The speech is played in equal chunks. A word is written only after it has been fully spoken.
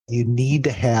You need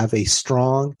to have a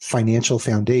strong financial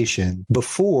foundation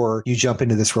before you jump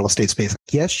into this real estate space.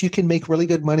 Yes, you can make really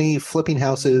good money flipping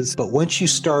houses, but once you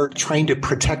start trying to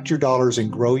protect your dollars and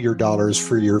grow your dollars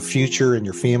for your future and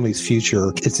your family's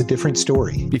future, it's a different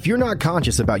story. If you're not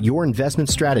conscious about your investment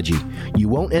strategy, you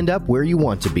won't end up where you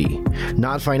want to be,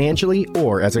 not financially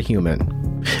or as a human.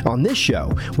 On this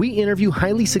show, we interview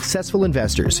highly successful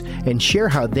investors and share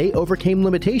how they overcame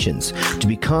limitations to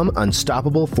become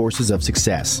unstoppable forces of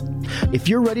success. If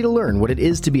you're ready to learn what it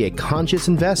is to be a conscious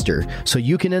investor so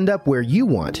you can end up where you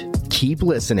want, keep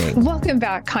listening. Welcome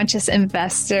back, Conscious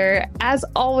Investor. As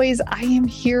always, I am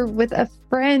here with a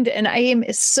friend, and I am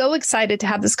so excited to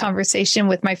have this conversation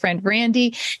with my friend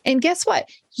Randy. And guess what?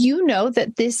 You know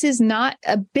that this is not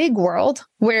a big world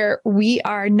where we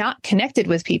are not connected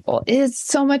with people. It is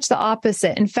so much the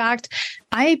opposite. In fact,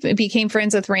 I became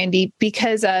friends with Randy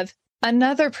because of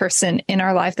another person in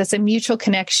our life that's a mutual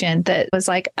connection that was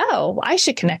like, oh, I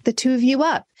should connect the two of you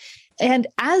up. And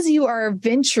as you are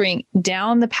venturing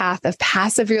down the path of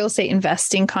passive real estate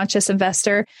investing, conscious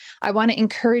investor, I want to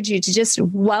encourage you to just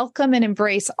welcome and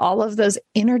embrace all of those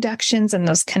introductions and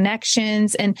those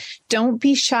connections. And don't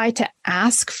be shy to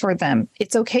ask for them.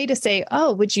 It's okay to say,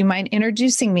 oh, would you mind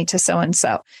introducing me to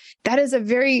so-and-so? That is a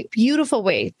very beautiful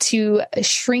way to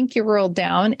shrink your world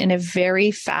down in a very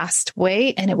fast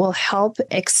way, and it will help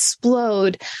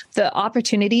explode the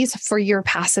opportunities for your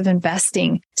passive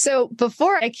investing. So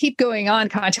before I keep going on,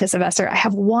 Conscious Investor, I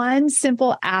have one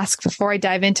simple ask before I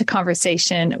dive into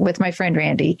conversation with my friend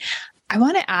Randy. I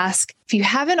want to ask, if you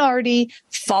haven't already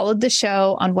followed the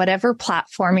show on whatever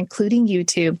platform, including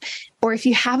YouTube, or if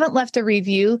you haven't left a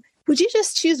review, would you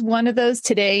just choose one of those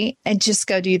today and just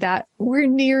go do that? We're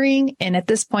nearing, and at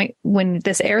this point, when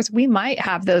this airs, we might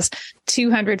have those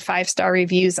 200 5-star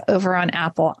reviews over on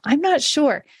Apple. I'm not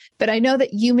sure, but I know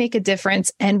that you make a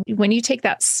difference. And when you take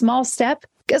that small step,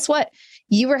 guess what?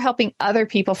 You are helping other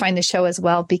people find the show as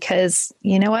well, because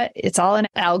you know what? It's all an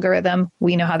algorithm.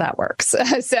 We know how that works.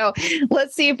 So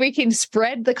let's see if we can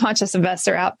spread the Conscious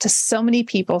Investor out to so many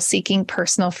people seeking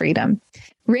personal freedom.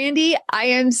 Randy, I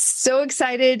am so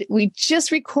excited. We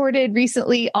just recorded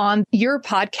recently on your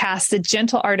podcast, The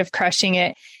Gentle Art of Crushing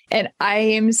It. And I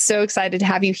am so excited to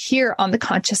have you here on The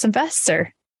Conscious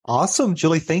Investor. Awesome,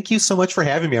 Julie. Thank you so much for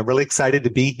having me. I'm really excited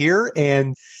to be here.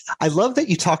 And I love that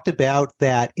you talked about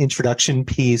that introduction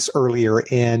piece earlier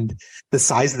and the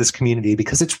size of this community,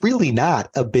 because it's really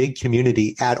not a big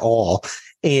community at all.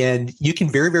 And you can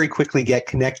very, very quickly get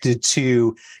connected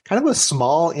to kind of a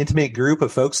small, intimate group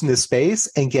of folks in this space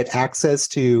and get access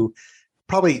to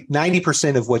probably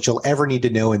 90% of what you'll ever need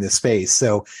to know in this space.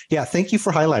 So yeah, thank you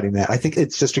for highlighting that. I think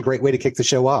it's just a great way to kick the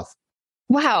show off.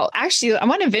 Wow. Actually, I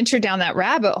want to venture down that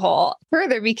rabbit hole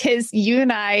further, because you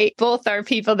and I both are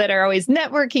people that are always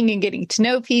networking and getting to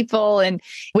know people. And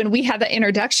when we had that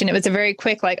introduction, it was a very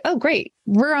quick, like, oh, great.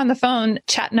 We're on the phone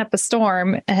chatting up a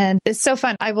storm, and it's so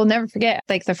fun. I will never forget,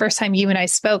 like, the first time you and I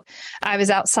spoke, I was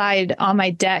outside on my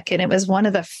deck, and it was one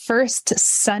of the first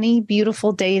sunny,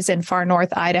 beautiful days in far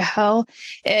north Idaho.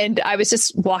 And I was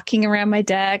just walking around my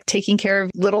deck, taking care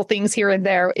of little things here and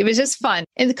there. It was just fun.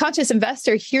 And the Conscious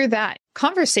Investor, hear that.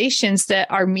 Conversations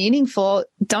that are meaningful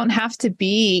don't have to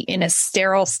be in a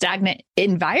sterile, stagnant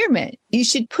environment. You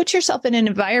should put yourself in an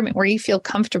environment where you feel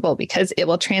comfortable, because it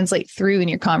will translate through in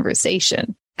your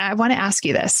conversation. I want to ask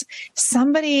you this.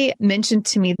 Somebody mentioned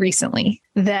to me recently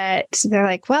that they're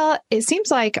like, well, it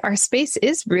seems like our space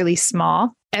is really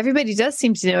small. Everybody does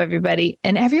seem to know everybody,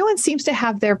 and everyone seems to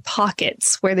have their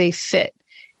pockets where they fit.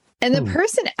 And the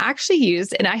person actually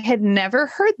used, and I had never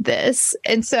heard this.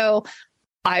 And so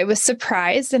I was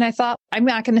surprised, and I thought, I'm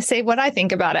not going to say what I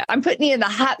think about it. I'm putting you in the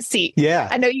hot seat. Yeah.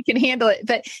 I know you can handle it.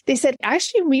 But they said,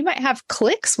 actually, we might have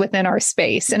cliques within our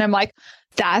space. And I'm like,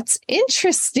 that's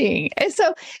interesting. And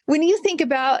so when you think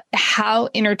about how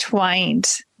intertwined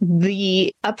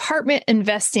the apartment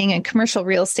investing and commercial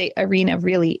real estate arena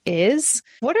really is,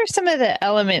 what are some of the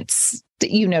elements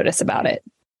that you notice about it?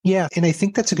 Yeah, and I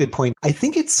think that's a good point. I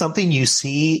think it's something you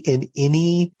see in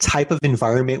any type of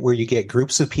environment where you get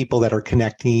groups of people that are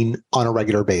connecting on a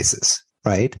regular basis,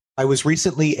 right? I was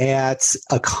recently at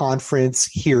a conference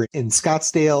here in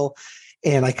Scottsdale,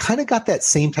 and I kind of got that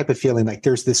same type of feeling. Like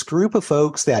there's this group of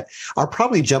folks that are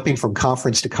probably jumping from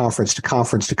conference to conference to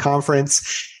conference to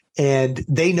conference. and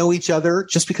they know each other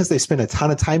just because they spend a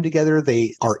ton of time together.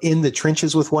 They are in the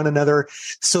trenches with one another.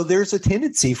 So there's a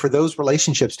tendency for those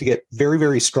relationships to get very,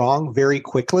 very strong very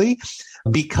quickly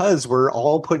because we're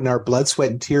all putting our blood, sweat,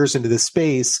 and tears into this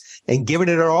space and giving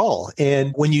it our all.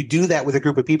 And when you do that with a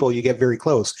group of people, you get very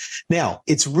close. Now,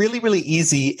 it's really, really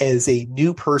easy as a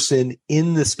new person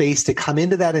in the space to come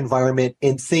into that environment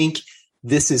and think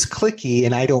this is cliquey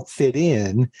and I don't fit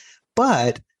in.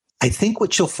 But I think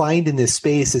what you'll find in this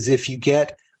space is if you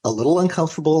get a little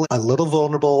uncomfortable, a little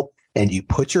vulnerable, and you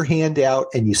put your hand out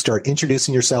and you start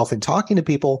introducing yourself and talking to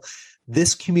people,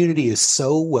 this community is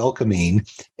so welcoming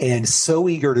and so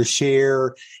eager to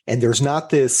share. And there's not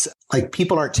this, like,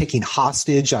 people aren't taking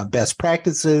hostage on best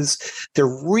practices. They're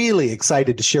really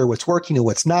excited to share what's working and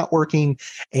what's not working.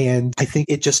 And I think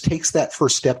it just takes that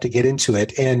first step to get into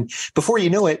it. And before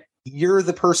you know it, you're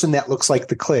the person that looks like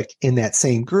the clique in that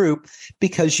same group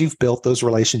because you've built those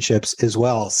relationships as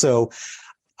well. So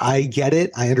I get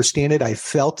it. I understand it. I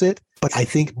felt it. But I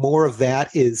think more of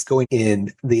that is going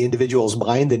in the individual's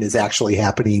mind than is actually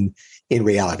happening in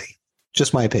reality.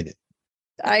 Just my opinion.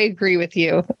 I agree with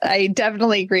you. I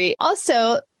definitely agree.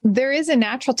 Also, there is a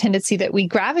natural tendency that we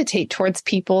gravitate towards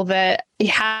people that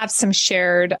have some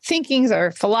shared thinkings or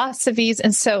philosophies.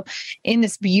 And so in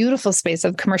this beautiful space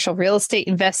of commercial real estate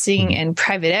investing and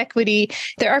private equity,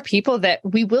 there are people that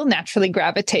we will naturally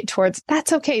gravitate towards.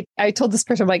 That's okay. I told this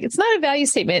person, I'm like, it's not a value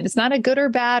statement. It's not a good or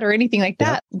bad or anything like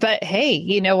that. Yep. But hey,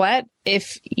 you know what?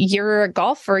 If you're a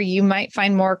golfer, you might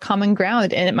find more common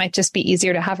ground and it might just be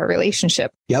easier to have a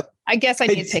relationship. Yep. I guess I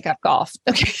need to take up golf.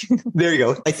 Okay. There you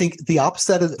go. I think the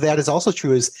opposite of that is also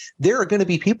true is there are going to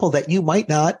be people that you might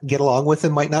not get along with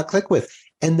and might not click with.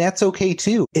 And that's okay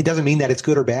too. It doesn't mean that it's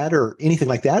good or bad or anything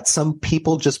like that. Some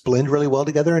people just blend really well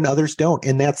together and others don't.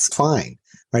 And that's fine,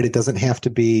 right? It doesn't have to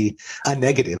be a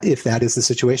negative if that is the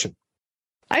situation.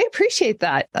 I appreciate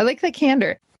that. I like the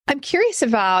candor. I'm curious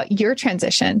about your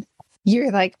transition.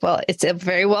 You're like, well, it's a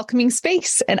very welcoming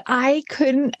space. And I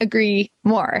couldn't agree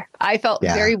more. I felt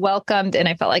very welcomed and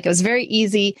I felt like it was very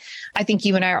easy. I think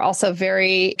you and I are also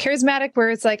very charismatic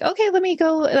where it's like, okay, let me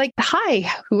go like, hi,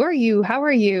 who are you? How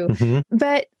are you? Mm-hmm.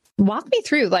 But walk me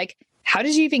through, like, how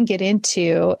did you even get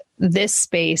into this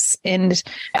space? And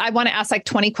I want to ask like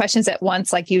 20 questions at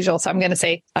once, like usual. So I'm going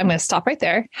to stop right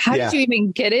there. How did you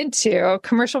even get into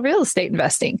commercial real estate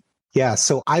investing? Yeah.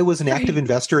 So I was an active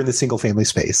investor in the single family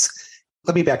space.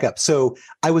 Let me back up. So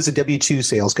I was a W-2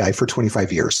 sales guy for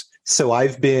 25 years. So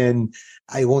I've been,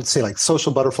 I won't say like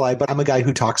social butterfly, but I'm a guy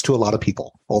who talks to a lot of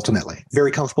people, ultimately.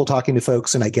 Very comfortable talking to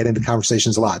folks, and I get into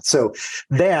conversations a lot. So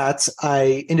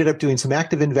I ended up doing some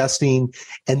active investing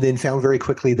and then found very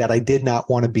quickly that I did not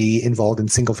want to be involved in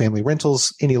single family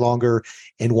rentals any longer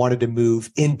and wanted to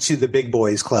move into the big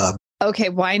boys club. Okay,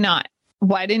 why not?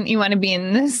 Why didn't you want to be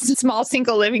in this small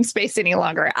single living space any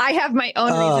longer? I have my own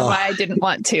reason why I didn't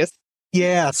want to.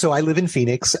 Yeah. So I live in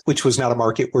Phoenix, which was not a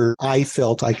market where I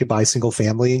felt I could buy single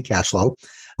family and cash flow.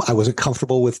 I wasn't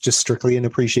comfortable with just strictly an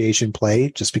appreciation play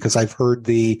just because I've heard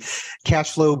the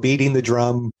cash flow beating the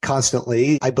drum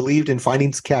constantly. I believed in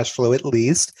finding cash flow at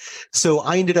least. So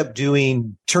I ended up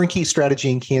doing turnkey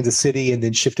strategy in Kansas City and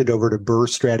then shifted over to BRRRR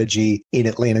strategy in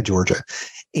Atlanta, Georgia.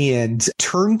 And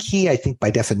turnkey, I think by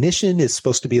definition, is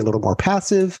supposed to be a little more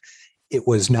passive. It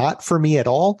was not for me at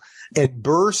all. And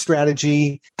BRRRR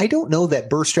strategy, I don't know that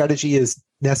BRRRR strategy is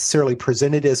necessarily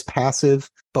presented as passive,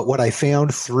 but what I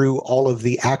found through all of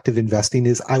the active investing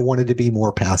is I wanted to be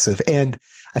more passive. And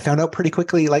I found out pretty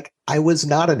quickly, like, I was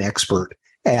not an expert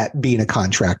at being a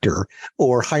contractor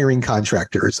or hiring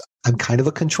contractors. I'm kind of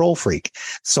a control freak.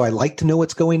 So I like to know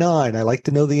what's going on. I like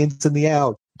to know the ins and the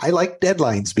outs. I like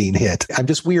deadlines being hit. I'm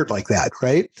just weird like that,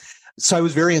 right? So I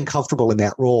was very uncomfortable in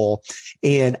that role.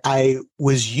 And I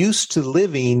was used to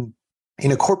living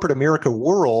in a corporate America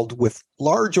world with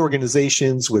large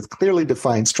organizations with clearly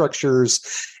defined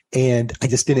structures. And I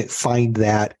just didn't find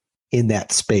that in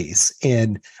that space.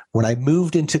 And when I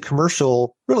moved into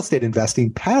commercial real estate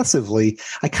investing passively,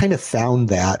 I kind of found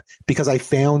that because I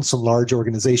found some large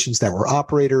organizations that were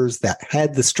operators that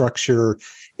had the structure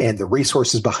and the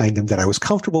resources behind them that I was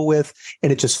comfortable with.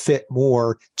 And it just fit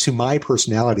more to my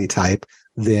personality type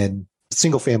than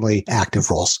single family active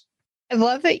roles. I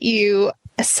love that you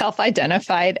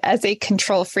self-identified as a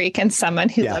control freak and someone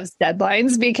who loves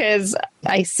deadlines, because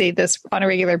I say this on a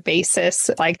regular basis.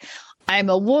 Like, I'm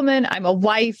a woman, I'm a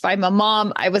wife, I'm a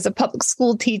mom, I was a public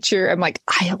school teacher. I'm like,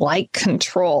 I like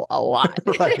control a lot.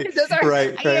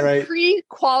 I am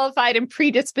pre-qualified and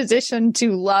predispositioned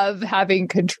to love having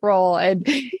control and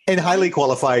highly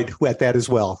qualified at that as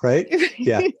well, right?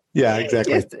 Yeah. Yeah,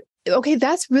 exactly. Yes. Okay,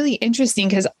 that's really interesting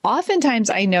because oftentimes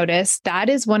I notice that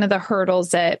is one of the hurdles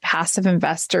that passive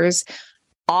investors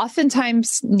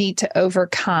oftentimes need to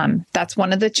overcome. That's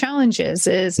one of the challenges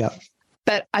is,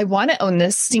 but I want to own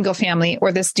this single family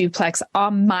or this duplex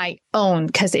on my own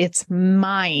because it's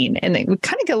mine. And it would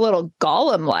kind of get a little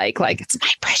Gollum-like it's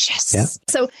my precious. Yeah.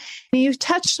 So you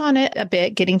touched on it a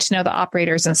bit, getting to know the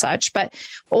operators and such, but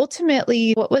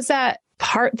ultimately, what was that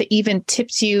part that even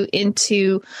tipped you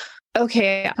into,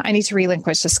 okay, I need to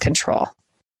relinquish this control?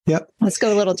 Yep. Let's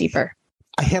go a little deeper.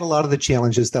 I had a lot of the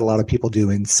challenges that a lot of people do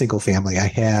in single family. I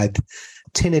had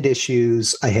tenant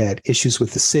issues. I had issues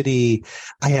with the city.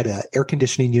 I had an air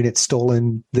conditioning unit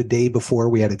stolen the day before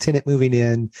we had a tenant moving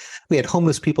in. We had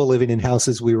homeless people living in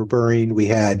houses we were burning. We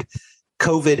had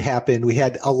COVID happen. We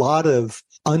had a lot of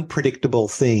unpredictable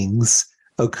things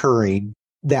occurring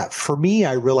that for me,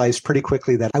 I realized pretty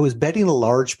quickly that I was betting a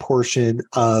large portion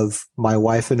of my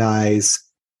wife and I's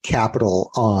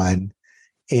capital on.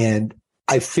 And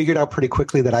I figured out pretty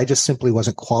quickly that I just simply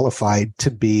wasn't qualified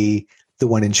to be the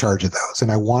one in charge of those.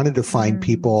 And I wanted to find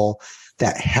people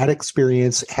that had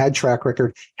experience, had track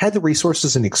record, had the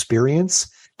resources and experience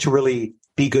to really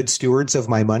be good stewards of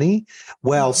my money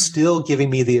while still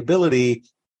giving me the ability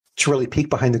to really peek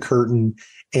behind the curtain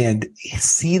and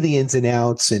see the ins and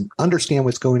outs and understand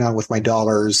what's going on with my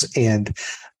dollars. And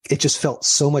it just felt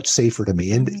so much safer to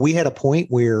me. And we had a point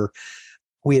where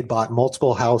we had bought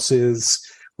multiple houses.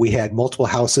 We had multiple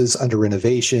houses under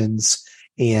renovations,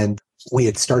 and we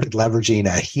had started leveraging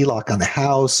a HELOC on the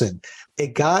house. And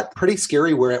it got pretty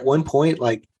scary where at one point,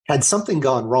 had something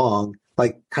gone wrong,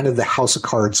 kind of the house of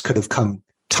cards could have come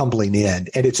tumbling in.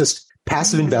 And it's just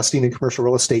passive investing in commercial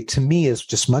real estate to me is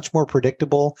just much more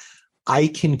predictable. I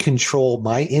can control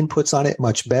my inputs on it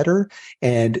much better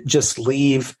and just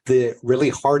leave the really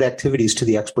hard activities to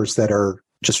the experts that are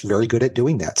just very good at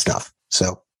doing that stuff.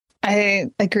 So I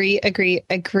agree.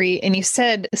 And you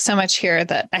said so much here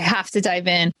that I have to dive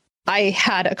in. I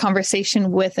had a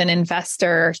conversation with an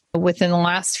investor within the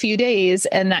last few days,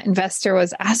 and that investor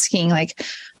was asking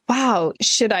wow,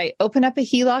 should I open up a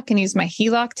HELOC and use my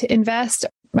HELOC to invest?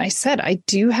 I said, I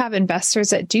do have investors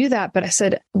that do that. But I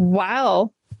said,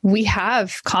 while we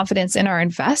have confidence in our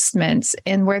investments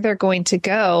and where they're going to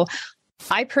go,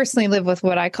 I personally live with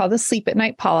what I call the sleep at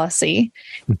night policy.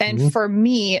 And for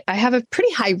me, I have a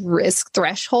pretty high risk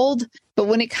threshold. But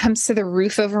when it comes to the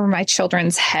roof over my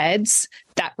children's heads,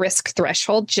 that risk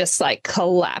threshold just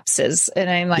collapses. And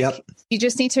I'm you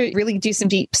just need to really do some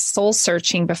deep soul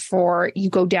searching before you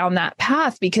go down that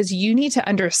path, because you need to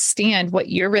understand what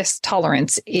your risk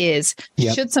tolerance is.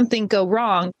 Should something go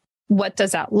wrong, what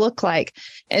does that look like?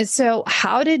 And so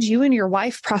how did you and your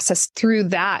wife process through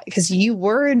that? Because you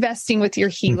were investing with your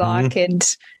HELOC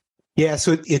and... Yeah,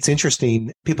 so it's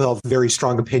interesting. People have very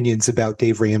strong opinions about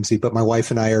Dave Ramsey, but my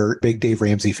wife and I are big Dave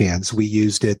Ramsey fans. We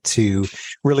used it to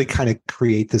really kind of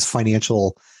create this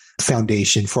financial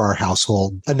foundation for our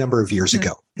household a number of years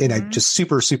ago. And I'm just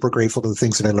super, super grateful to the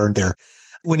things that I learned there.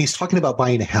 When he's talking about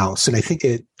buying a house, and I think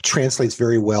it translates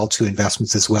very well to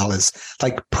investments as well, as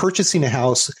purchasing a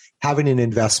house, having an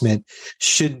investment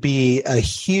should be a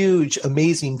huge,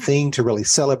 amazing thing to really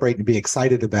celebrate and be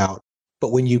excited about.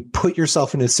 But when you put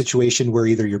yourself in a situation where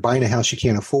either you're buying a house you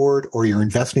can't afford, or you're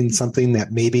investing in something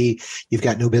that maybe you've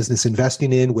got no business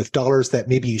investing in with dollars that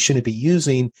maybe you shouldn't be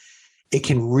using, it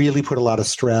can really put a lot of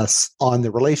stress on the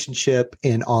relationship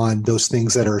and on those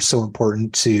things that are so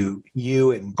important to you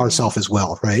and ourselves as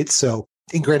well, right? So,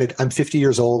 and granted, I'm 50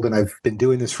 years old and I've been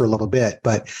doing this for a little bit,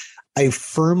 but I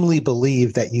firmly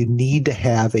believe that you need to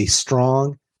have a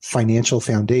strong financial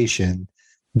foundation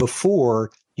before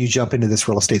you jump into this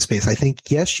real estate space. I think,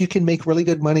 yes, you can make really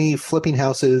good money flipping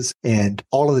houses and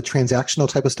all of the transactional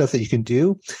type of stuff that you can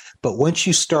do. But once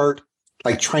you start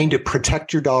trying to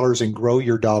protect your dollars and grow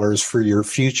your dollars for your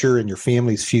future and your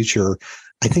family's future,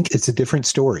 I think it's a different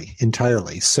story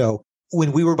entirely. So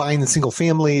when we were buying the single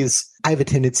families, I have a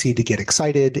tendency to get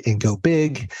excited and go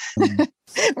big.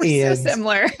 We're so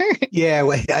similar. Yeah,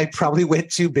 I probably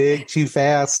went too big, too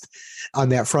fast on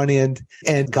that front end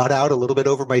and got out a little bit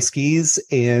over my skis.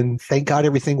 And thank God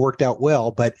everything worked out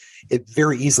well, but it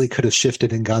very easily could have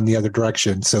shifted and gone the other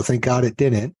direction. So thank God it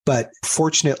didn't. But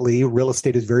fortunately, real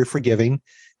estate is very forgiving.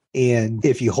 And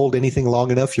if you hold anything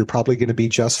long enough, you're probably going to be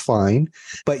just fine.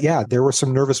 But yeah, there were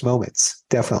some nervous moments,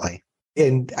 definitely.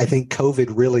 And I think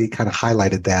COVID really kind of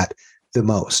highlighted that the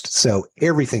most. So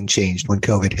everything changed when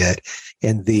COVID hit,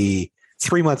 and the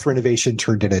 3-month renovation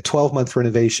turned into a 12-month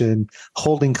renovation.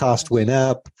 Holding cost went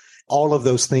up. All of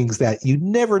those things that you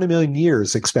never in a million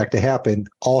years expect to happen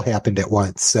all happened at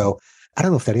once. So I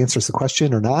don't know if that answers the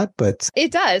question or not, but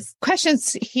it does.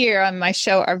 Questions here on my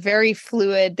show are very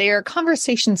fluid. They are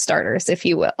conversation starters, if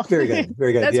you will. Very good.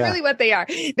 Very good. That's really what they are.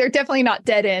 They're definitely not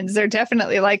dead ends. They're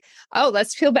definitely like, oh,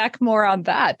 let's peel back more on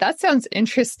that. That sounds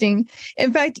interesting.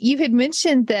 In fact, you had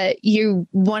mentioned that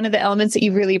one of the elements that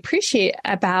you really appreciate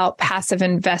about passive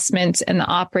investments and the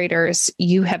operators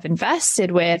you have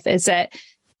invested with is that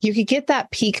you could get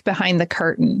that peek behind the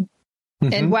curtain.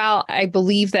 Mm-hmm. And while I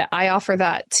believe that I offer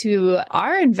that to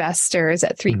our investors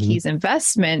at Three Keys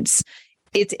Investments,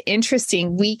 it's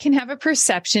interesting. We can have a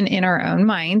perception in our own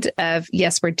mind of,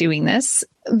 yes, we're doing this,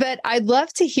 but I'd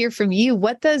love to hear from you.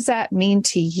 What does that mean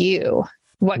to you?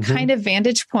 What kind of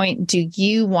vantage point do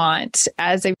you want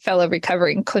as a fellow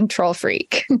recovering control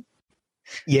freak?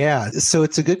 Yeah, so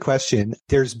it's a good question.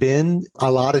 There's been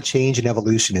a lot of change and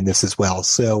evolution in this as well.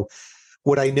 So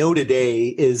what I know today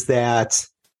is that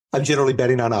I'm generally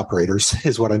betting on operators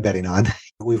is what I'm betting on.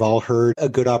 We've all heard a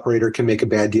good operator can make a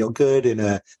bad deal good and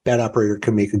a bad operator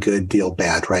can make a good deal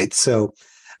bad, right? So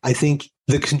I think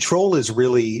the control is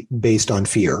really based on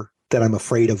fear, that I'm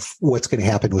afraid of what's going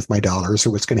to happen with my dollars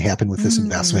or what's going to happen with this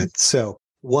investment. So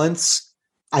once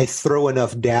I throw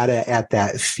enough data at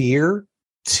that fear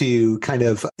to kind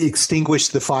of extinguish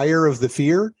the fire of the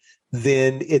fear,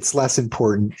 then it's less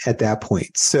important at that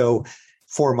point. So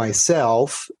for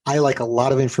myself, I like a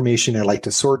lot of information. I like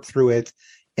to sort through it.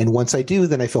 And once I do,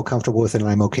 then I feel comfortable with it and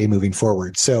I'm okay moving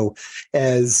forward. So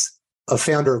as a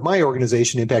founder of my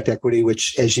organization, Impact Equity,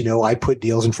 which, as you know, I put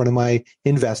deals in front of my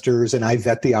investors and I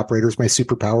vet the operators. My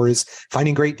superpower is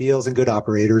finding great deals and good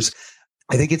operators.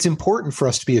 I think it's important for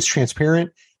us to be as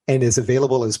transparent and as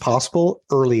available as possible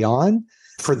early on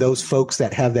for those folks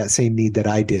that have that same need that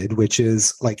I did, which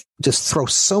is like, just throw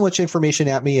so much information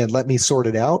at me and let me sort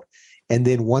it out. And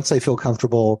then once I feel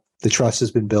comfortable, the trust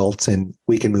has been built and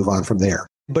we can move on from there.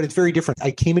 But it's very different.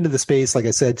 I came into the space, like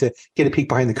I said, to get a peek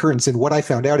behind the curtains. And what I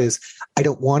found out is I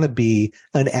don't want to be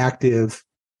an active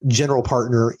general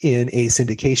partner in a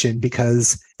syndication,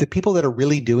 because the people that are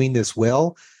really doing this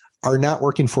well are not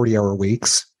working 40-hour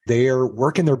weeks. They're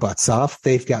working their butts off.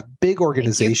 They've got big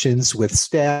organizations with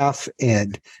staff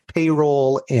and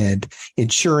payroll and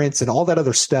insurance and all that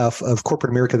other stuff of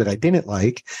corporate America that I didn't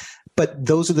like. But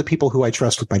those are the people who I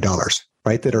trust with my dollars,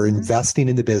 right? That are investing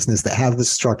in the business, that have the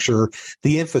structure,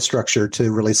 the infrastructure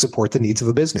to really support the needs of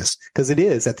a business. Because it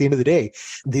is, at the end of the day,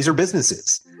 these are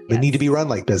businesses. They need to be run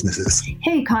like businesses.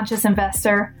 Hey, conscious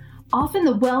investor. Often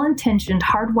the well-intentioned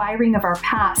hardwiring of our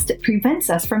past prevents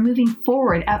us from moving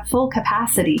forward at full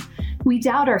capacity. We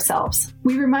doubt ourselves.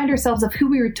 We remind ourselves of who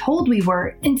we were told we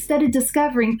were instead of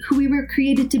discovering who we were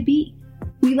created to be.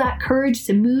 We lack courage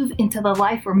to move into the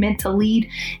life we're meant to lead.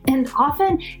 And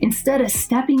often, instead of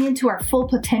stepping into our full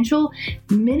potential,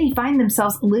 many find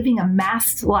themselves living a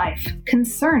masked life,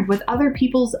 concerned with other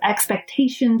people's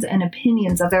expectations and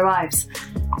opinions of their lives.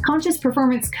 Conscious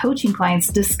performance coaching clients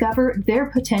discover their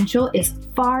potential is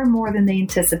far more than they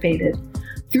anticipated.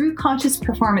 Through conscious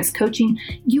performance coaching,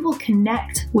 you will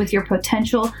connect with your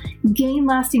potential, gain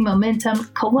lasting momentum,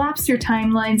 collapse your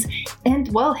timelines, and,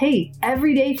 well, hey,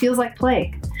 every day feels like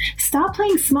play. Stop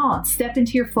playing small and step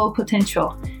into your full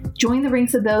potential. Join the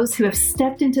ranks of those who have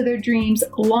stepped into their dreams,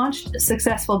 launched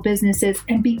successful businesses,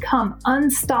 and become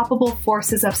unstoppable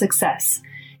forces of success.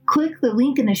 Click the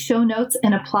link in the show notes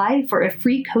and apply for a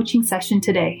free coaching session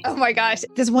today. Oh my gosh.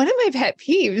 Because one of my pet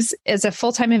peeves as a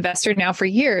full-time investor now for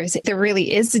years, there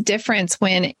really is a difference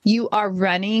when you are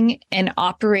running and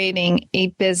operating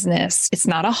a business. It's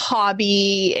not a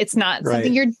hobby. It's not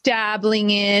something you're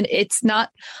dabbling in. It's not,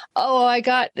 oh, I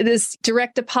got this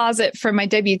direct deposit from my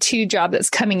W-2 job that's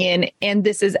coming in, and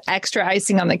this is extra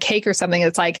icing on the cake or something.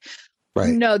 It's like,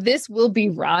 no, this will be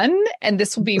run, and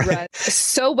this will be run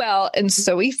so well and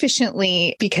so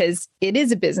efficiently because it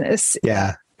is a business.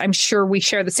 Yeah. I'm sure we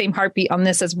share the same heartbeat on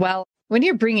this as well. When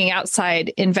you're bringing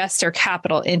outside investor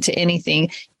capital into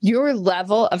anything, your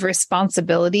level of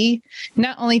responsibility,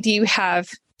 not only do you have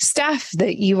staff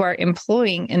that you are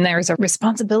employing, and there's a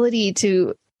responsibility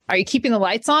to, are you keeping the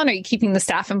lights on? Are you keeping the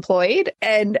staff employed?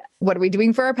 And what are we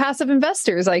doing for our passive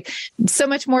investors? Like, so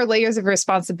much more layers of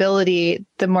responsibility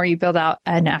the more you build out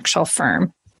an actual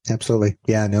firm. Absolutely.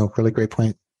 Yeah, no, really great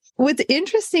point. What's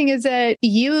interesting is that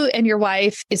you and your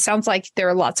wife, it sounds like there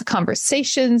are lots of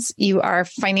conversations. You are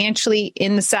financially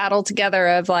in the saddle together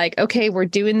of like, okay, we're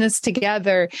doing this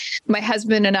together. My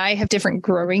husband and I have different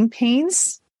growing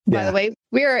pains By the way,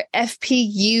 we are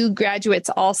FPU graduates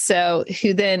also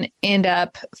who then end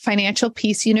up Financial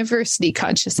Peace University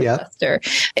conscious investor.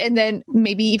 And then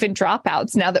maybe even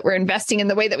dropouts now that we're investing in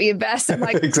the way that we invest. I'm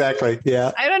like, exactly.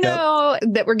 Yeah. I don't know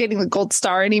that we're getting the gold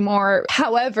star anymore.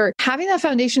 However, having that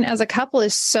foundation as a couple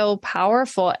is so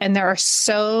powerful. And there are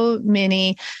so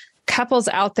many couples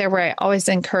out there where I always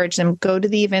encourage them, go to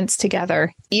the events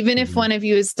together. Even if one of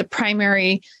you is the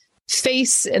primary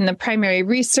face and the primary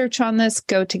research on this,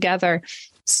 go together.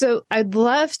 So I'd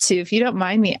love to, if you don't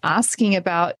mind me asking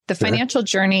about the financial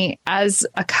journey as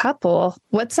a couple,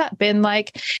 what's that been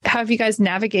like? How have you guys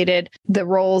navigated the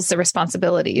roles, the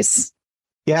responsibilities?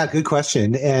 Yeah, good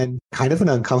question. And kind of an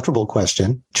uncomfortable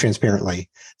question, transparently.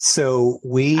 So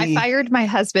I fired my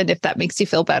husband, if that makes you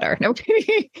feel better. No,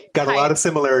 got a lot of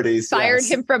similarities. Fired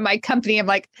him from my company. I'm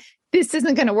like, this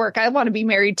isn't going to work. I want to be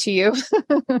married to you.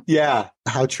 Yeah,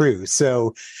 how true.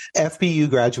 So FPU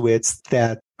graduates,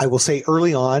 that I will say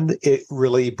early on, it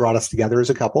really brought us together as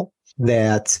a couple,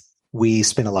 that we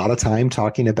spent a lot of time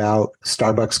talking about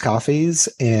Starbucks coffees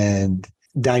and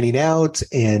dining out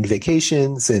and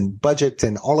vacations and budget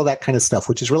and all of that kind of stuff,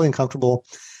 which is really uncomfortable.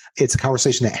 It's a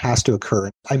conversation that has to occur.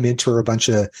 I mentor a bunch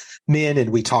of men and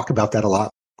we talk about that a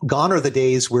lot. Gone are the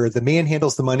days where the man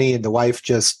handles the money and the wife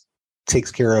just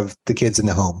takes care of the kids in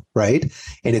the home, right?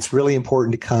 And it's really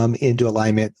important to come into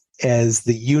alignment as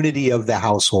the unity of the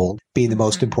household being the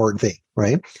most important thing,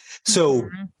 right? So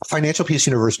Financial Peace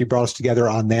University brought us together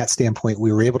on that standpoint.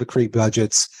 We were able to create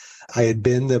budgets. I had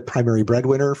been the primary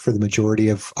breadwinner for the majority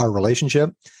of our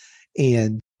relationship.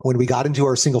 And when we got into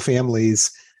our single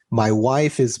families, my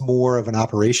wife is more of an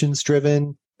operations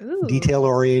driven,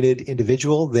 detail-oriented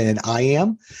individual than I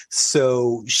am.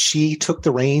 So she took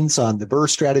the reins on the BRRRR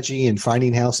strategy and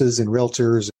finding houses and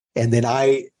realtors. And then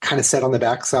I kind of sat on the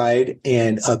backside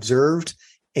and observed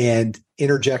and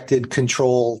interjected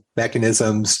control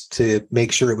mechanisms to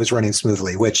make sure it was running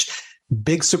smoothly, which,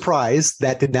 big surprise,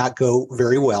 that did not go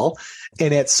very well.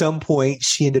 And at some point,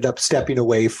 she ended up stepping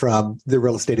away from the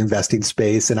real estate investing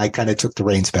space, and I kind of took the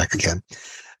reins back again.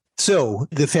 So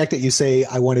the fact that you say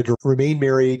I wanted to remain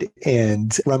married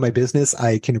and run my business,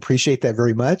 I can appreciate that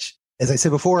very much. As I said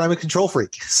before, I'm a control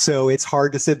freak. So it's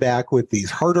hard to sit back with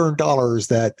these hard-earned dollars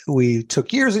that we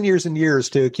took years and years and years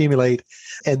to accumulate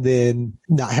and then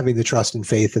not having the trust and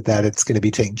faith that it's going to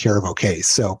be taken care of okay.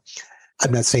 So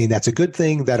I'm not saying that's a good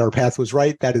thing, that our path was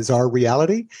right. That is our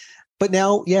reality. But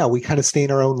now, we kind of stay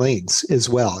in our own lanes as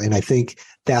well. And I think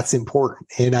that's important.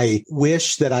 And I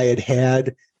wish that I had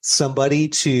had somebody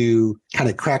to kind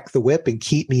of crack the whip and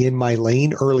keep me in my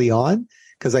lane early on,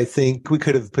 because I think we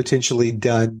could have potentially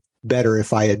done better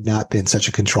if I had not been such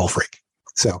a control freak.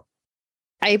 So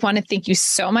I want to thank you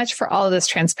so much for all of this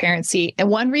transparency. And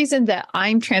one reason that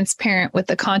I'm transparent with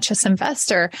the conscious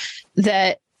investor,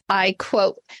 that I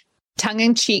quote,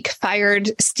 tongue-in-cheek fired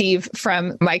Steve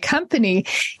from my company,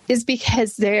 is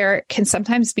because there can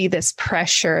sometimes be this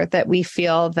pressure that we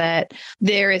feel that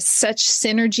there is such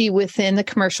synergy within the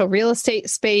commercial real estate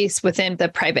space, within the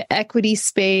private equity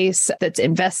space that's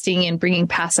investing and bringing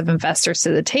passive investors to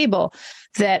the table,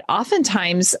 that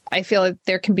oftentimes I feel like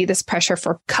there can be this pressure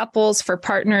for couples, for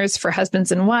partners, for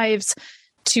husbands and wives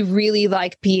to really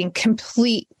like being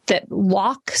complete, that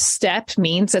lockstep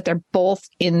means that they're both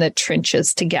in the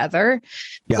trenches together,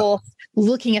 both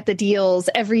looking at the deals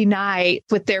every night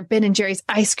with their Ben and Jerry's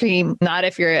ice cream. Not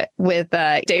if you're with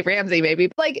Dave Ramsey, maybe.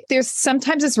 Like there's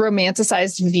sometimes this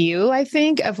romanticized view, I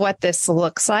think, of what this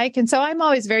looks like. And so I'm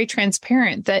always very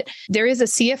transparent that there is a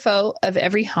CFO of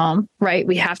every home, right?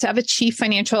 We have to have a chief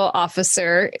financial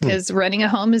officer because running a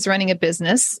home is running a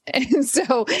business. And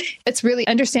so it's really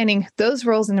understanding those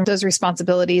roles and those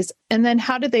responsibilities. And then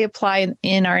how do they apply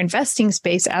in our investing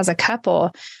space as a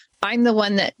couple? I'm the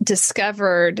one that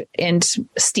discovered, and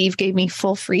Steve gave me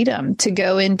full freedom to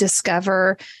go and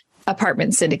discover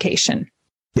apartment syndication.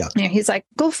 Yeah. You know, he's like,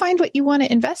 go find what you want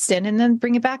to invest in and then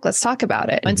bring it back. Let's talk about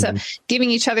it. And so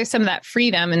giving each other some of that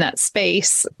freedom and that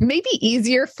space may be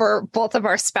easier for both of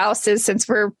our spouses, since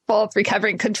we're both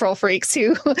recovering control freaks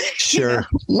who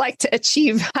like to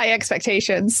achieve high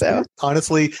expectations. So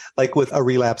honestly, like with a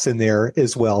relapse in there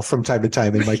as well from time to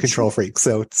time in my control freak.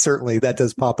 So certainly that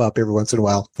does pop up every once in a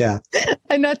while. Yeah.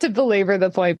 And not to belabor the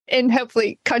point, and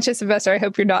hopefully, conscious investor, I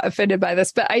hope you're not offended by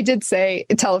this, but I did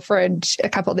tell a friend a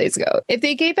couple of days ago, if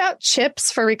they gave out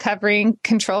chips for recovering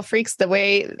control freaks the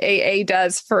way AA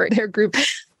does for their group,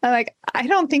 I'm like, I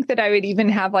don't think that I would even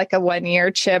have like a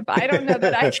 1-year chip. I don't know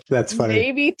that I That's funny.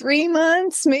 Maybe 3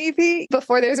 months, maybe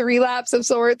before there's a relapse of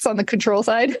sorts on the control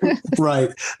side. Right.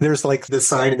 There's like the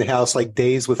sign in the house, like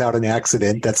days without an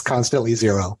accident. That's constantly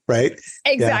 0, right?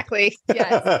 Exactly.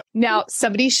 Yeah. Yes. Now,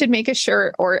 somebody should make a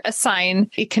shirt or a sign,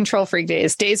 control freak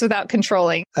days without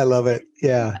controlling. I love it.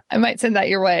 Yeah. I might send that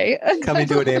your way. Coming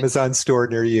to an Amazon store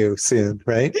near you soon,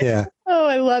 right? Yeah. Oh,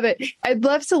 I love it. I'd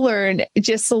love to learn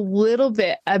just a little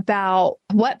bit about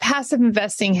what passive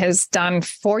investing has done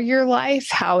for your life,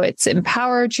 how it's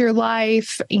empowered your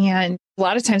life. And a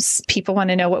lot of times people want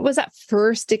to know, what was that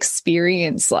first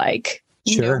experience like?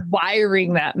 Sure.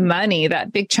 Wiring that money,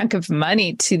 that big chunk of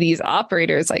money to these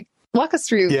operators. Like, walk us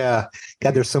through. Yeah.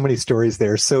 God, there's so many stories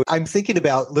there. So I'm thinking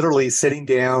about literally sitting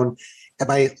down at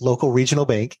my local regional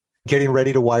bank, getting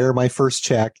ready to wire my first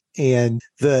check. And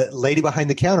the lady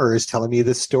behind the counter is telling me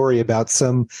this story about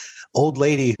some old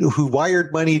lady who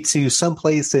wired money to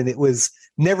someplace and it was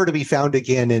never to be found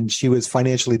again. And she was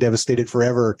financially devastated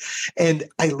forever. And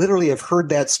I literally have heard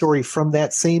that story from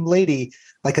that same lady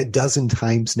like a dozen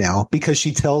times now, because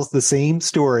she tells the same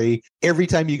story every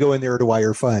time you go in there to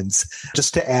wire funds,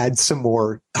 just to add some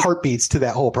more heartbeats to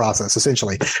that whole process,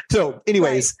 essentially. So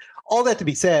anyways, all that to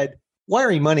be said,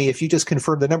 wiring money, if you just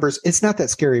confirm the numbers, it's not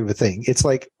that scary of a thing. It's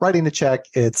like writing a check.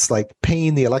 It's like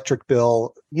paying the electric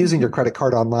bill, using your credit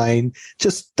card online.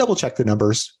 Just double check the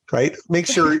numbers, right? Make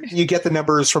sure you get the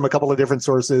numbers from a couple of different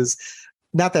sources.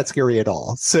 Not that scary at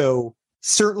all. So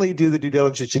certainly do the due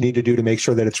diligence you need to do to make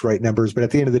sure that it's right numbers. But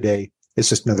at the end of the day, it's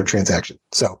just another transaction.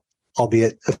 So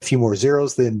albeit a few more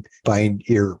zeros than buying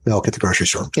your milk at the grocery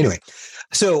store. Anyway,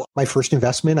 so my first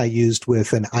investment I used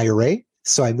with an IRA.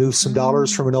 So I moved some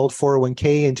dollars from an old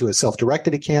 401k into a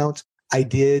self-directed account. I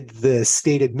did the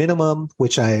stated minimum,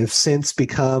 which I've since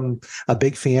become a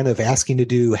big fan of asking to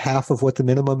do half of what the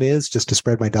minimum is, just to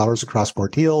spread my dollars across more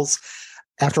deals.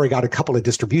 After I got a couple of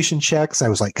distribution checks, I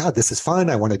was like, God, this is fun.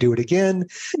 I want to do it again.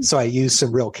 So I used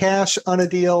some real cash on a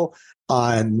deal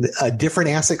on a different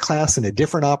asset class and a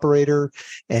different operator.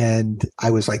 And I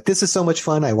was like, this is so much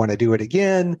fun. I want to do it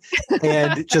again.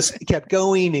 And just kept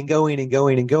going and going and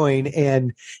going and going.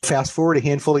 And fast forward a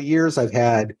handful of years, I've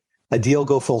had a deal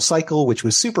go full cycle, which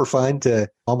was super fun, to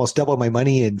almost double my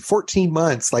money in 14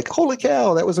 months. Like, holy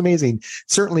cow, that was amazing.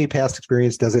 Certainly past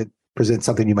experience doesn't present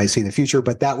something you might see in the future,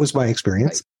 but that was my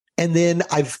experience. Right. And then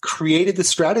I've created the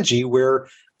strategy where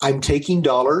I'm taking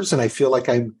dollars and I feel like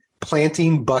I'm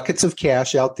planting buckets of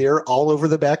cash out there all over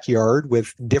the backyard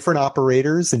with different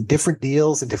operators and different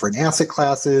deals and different asset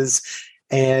classes.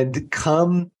 And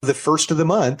come the first of the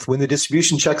month, when the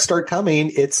distribution checks start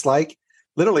coming, it's like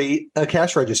literally a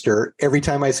cash register every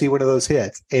time I see one of those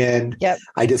hit. And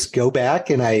I just go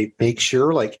back and I make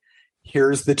sure, like,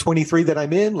 here's the 23 that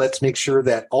I'm in. Let's make sure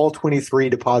that all 23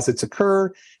 deposits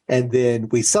occur. And then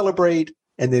we celebrate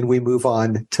and then we move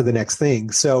on to the next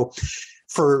thing. So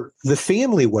for the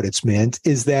family, what it's meant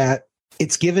is that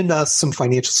it's given us some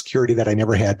financial security that I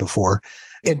never had before.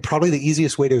 And probably the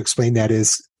easiest way to explain that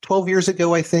is 12 years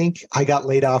ago, I think, I got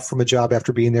laid off from a job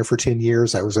after being there for 10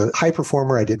 years. I was a high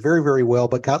performer. I did very, very well,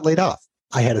 but got laid off.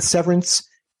 I had a severance,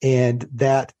 and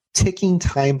that ticking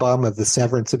time bomb of the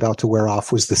severance about to wear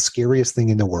off was the scariest thing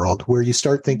in the world, where you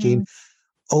start thinking,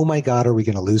 oh my God, are we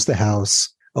going to lose the house?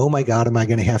 Oh my God, am I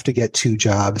going to have to get 2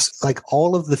 jobs? Like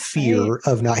all of the fear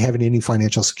of not having any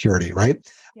financial security, right?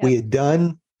 Yeah. We had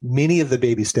done many of the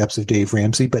baby steps of Dave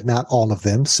Ramsey, but not all of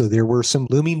them. So there were some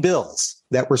looming bills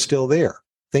that were still there.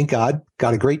 Thank God,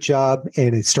 got a great job.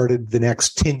 And it started the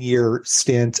next 10-year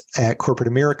stint at corporate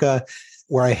America,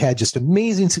 where I had just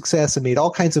amazing success and made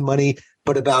all kinds of money.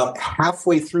 But about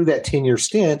halfway through that 10-year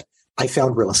stint, I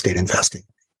found real estate investing.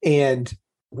 And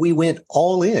we went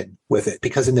all in with it,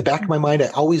 because in the back of my mind, I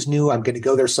always knew I'm going to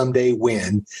go there someday,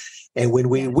 win. And when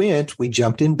we went, we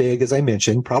jumped in big, as I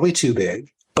mentioned, probably too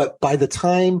big. But by the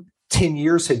time 10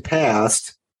 years had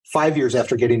passed, 5 years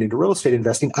after getting into real estate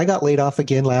investing, I got laid off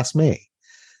again last May.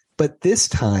 But this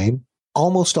time,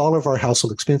 almost all of our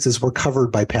household expenses were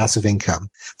covered by passive income.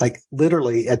 Like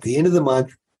literally at the end of the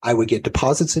month, I would get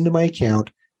deposits into my account.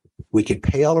 We could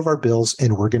pay all of our bills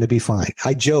and we're going to be fine.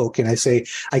 I joke and I say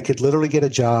I could literally get a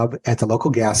job at the local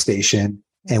gas station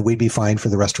and we'd be fine for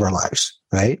the rest of our lives,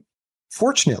 right?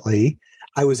 Fortunately,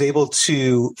 I was able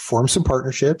to form some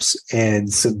partnerships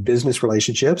and some business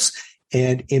relationships,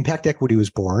 and Impact Equity was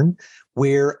born,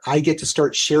 where I get to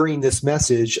start sharing this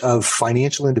message of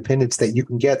financial independence that you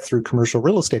can get through commercial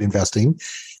real estate investing.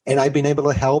 And I've been able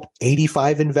to help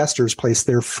 85 investors place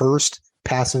their first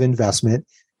passive investment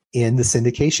in the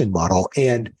syndication model.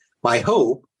 And my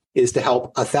hope is to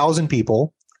help 1,000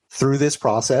 people through this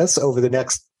process over the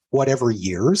next whatever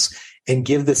years and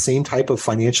give the same type of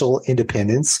financial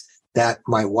independence that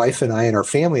my wife and I and our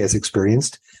family has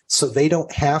experienced, so they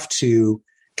don't have to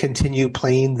continue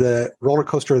playing the roller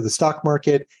coaster of the stock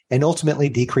market and ultimately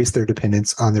decrease their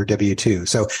dependence on their W-2.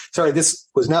 So sorry, this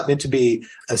was not meant to be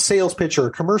a sales pitch or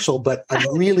a commercial, but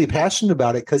I'm really passionate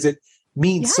about it because it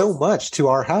means so much to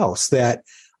our house that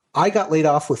I got laid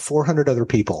off with 400 other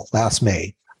people last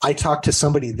May. I talked to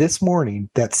somebody this morning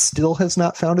that still has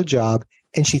not found a job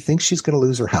and she thinks she's going to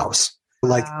lose her house.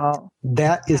 Like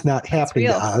that is not happening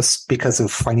to us because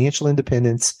of financial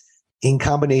independence in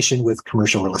combination with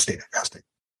commercial real estate investing.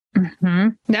 Mm-hmm.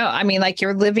 No, I mean, like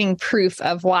you're living proof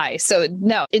of why. So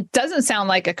no, it doesn't sound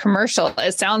like a commercial.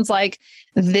 It sounds like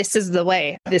this is the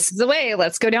way. This is the way.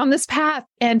 Let's go down this path.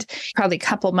 And probably a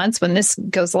couple months when this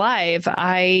goes live,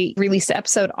 I released an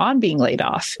episode on being laid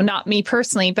off. Not me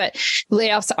personally, but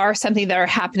layoffs are something that are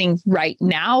happening right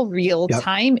now, real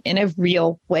time in a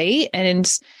real way. And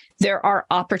there are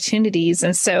opportunities.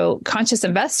 And so conscious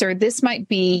investor, this might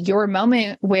be your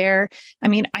moment where, I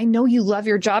mean, I know you love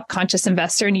your job, conscious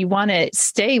investor, and you want to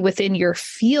stay within your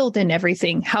field and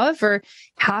everything. However,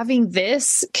 having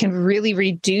this can really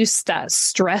reduce that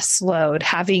stress load,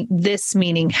 having this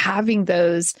meaning, having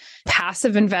those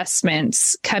passive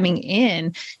investments coming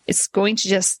in, it's going to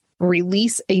just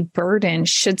release a burden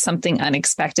should something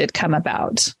unexpected come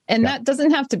about. And that doesn't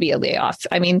have to be a layoff.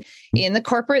 I mean, in the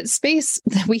corporate space,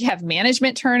 we have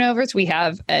management turnovers. We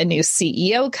have a new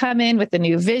CEO come in with a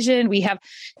new vision. We have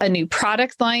a new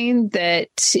product line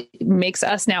that makes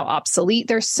us now obsolete.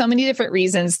 There's so many different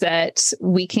reasons that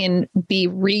we can be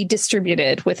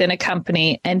redistributed within a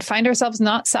company and find ourselves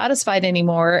not satisfied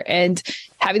anymore. And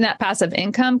having that passive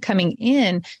income coming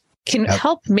in can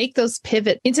help make those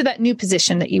pivot into that new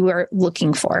position that you are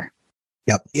looking for.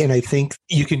 Yep. And I think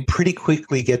you can pretty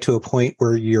quickly get to a point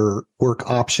where you're work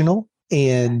optional.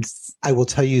 And I will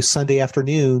tell you, Sunday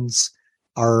afternoons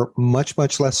are much,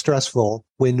 much less stressful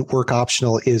when work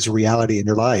optional is reality in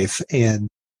your life. And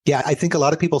yeah, I think a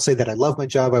lot of people say that I love my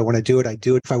job. I want to do it. I'd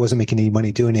do it if I wasn't making any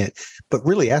money doing it. But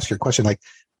really ask your question, like,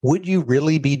 would you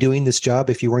really be doing this job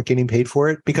if you weren't getting paid for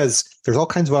it? Because there's all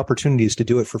kinds of opportunities to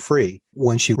do it for free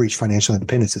once you reach financial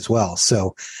independence as well.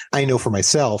 So I know for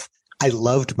myself, I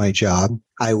loved my job.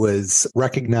 I was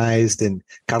recognized and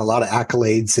got a lot of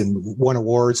accolades and won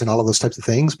awards and all of those types of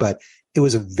things, but it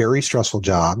was a very stressful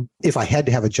job. If I had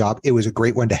to have a job, it was a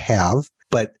great one to have,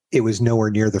 but it was nowhere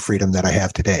near the freedom that I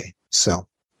have today. So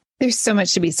there's so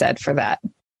much to be said for that.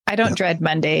 I don't dread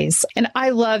Mondays. And I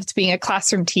loved being a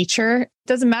classroom teacher.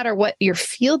 Doesn't matter what your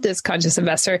field is, conscious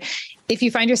investor. If you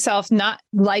find yourself not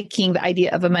liking the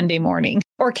idea of a Monday morning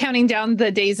or counting down the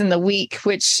days in the week,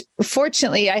 which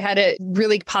fortunately I had a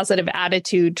really positive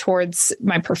attitude towards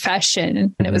my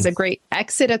profession. And it was a great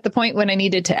exit at the point when I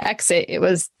needed to exit. It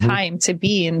was time to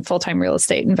be in full-time real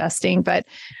estate investing, but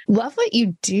love what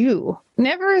you do.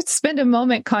 Never spend a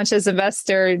moment, conscious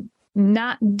investor,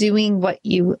 not doing what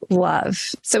you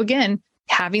love. So again,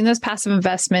 having those passive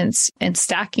investments and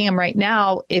stacking them right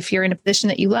now, if you're in a position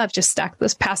that you love, just stack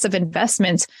those passive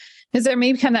investments. Because there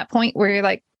may become that point where you're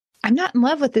like, I'm not in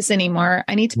love with this anymore.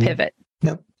 I need to pivot.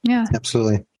 Yep. Yeah.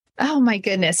 Absolutely. Oh my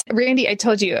goodness. Randy, I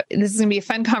told you this is going to be a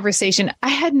fun conversation. I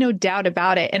had no doubt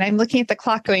about it. And I'm looking at the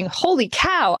clock going, holy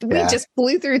cow, we just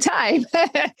blew through time.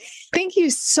 Thank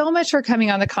you so much for coming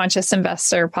on the Conscious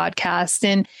Investor podcast.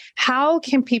 And how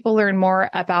can people learn more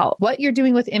about what you're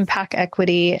doing with impact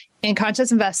equity and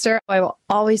Conscious Investor? I will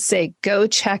always say, go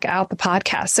check out the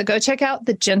podcast. So go check out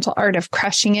The Gentle Art of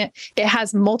Crushing It. It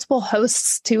has multiple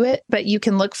hosts to it, but you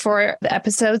can look for the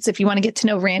episodes if you want to get to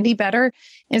know Randy better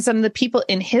and some of the people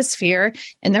in his sphere.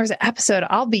 And there's an episode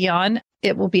I'll be on.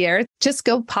 It will be aired. Just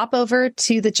go pop over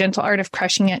to The Gentle Art of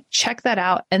Crushing It. Check that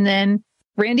out. And then,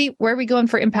 Randy, where are we going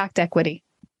for impact equity?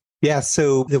 Yeah,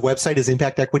 so the website is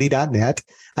impactequity.net.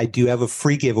 I do have a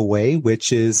free giveaway,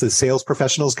 which is a sales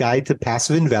professional's guide to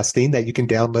passive investing that you can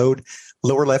download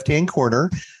lower left-hand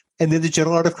corner. And then The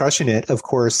Gentle Art of Crushing It. Of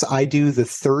course, I do the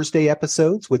Thursday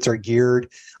episodes, which are geared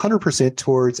 100%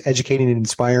 towards educating and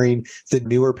inspiring the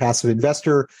newer passive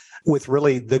investor, with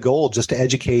really the goal just to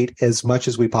educate as much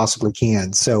as we possibly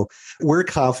can. So we're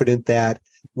confident that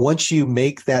once you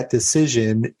make that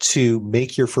decision to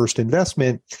make your first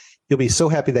investment, you'll be so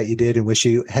happy that you did and wish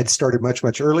you had started much,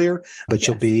 much earlier, but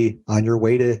you'll be on your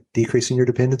way to decreasing your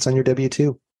dependence on your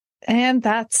W-2. And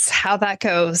that's how that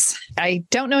goes. I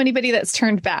don't know anybody that's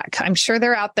turned back. I'm sure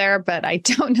they're out there, but I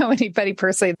don't know anybody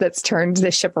personally that's turned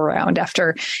the ship around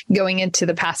after going into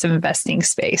the passive investing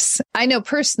space. I know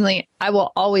personally, I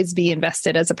will always be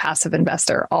invested as a passive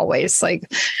investor, always.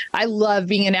 Like, I love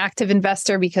being an active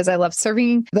investor because I love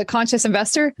serving the conscious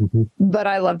investor, but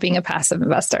I love being a passive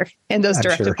investor. And those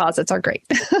direct deposits are great.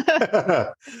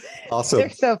 Awesome. They're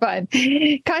so fun.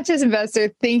 Conscious investor,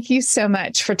 thank you so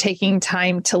much for taking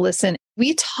time to listen.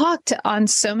 We talked on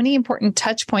so many important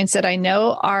touch points that I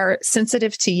know are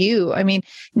sensitive to you. I mean,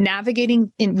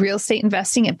 navigating in real estate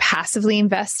investing and passively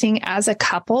investing as a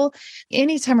couple.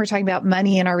 Anytime we're talking about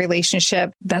money in our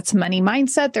relationship, that's money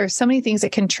mindset. There are so many things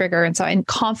that can trigger. And so I'm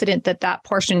confident that that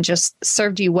portion just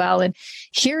served you well. And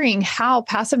hearing how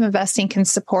passive investing can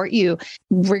support you,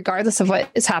 regardless of what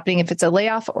is happening, if it's a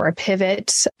layoff or a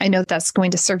pivot, I know that's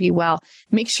going to serve you well.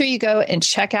 Make sure you go and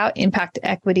check out Impact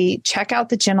Equity, check out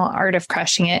The Gentle Art of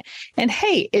Crushing It. And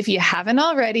hey, if you haven't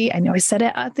already, I know I said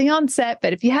it at the onset,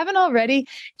 but if you haven't already,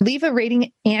 leave a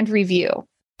rating and review.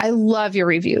 I love your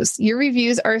reviews. Your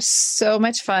reviews are so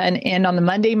much fun. And on the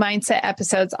Monday Mindset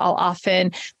episodes, I'll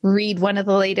often read one of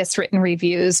the latest written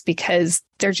reviews because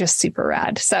they're just super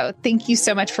rad. So thank you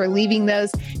so much for leaving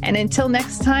those. And until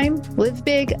next time, live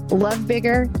big, love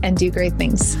bigger, and do great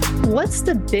things. What's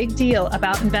the big deal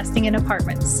about investing in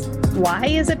apartments? Why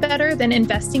is it better than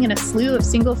investing in a slew of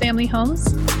single-family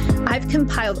homes? I've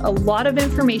compiled a lot of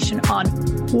information on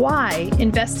why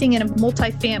investing in a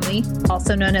multifamily,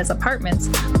 also known as apartments,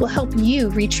 will help you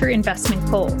reach your investment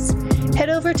goals. Head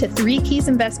over to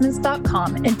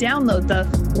 3keysinvestments.com and download the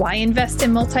Why Invest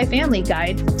in Multifamily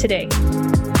guide today.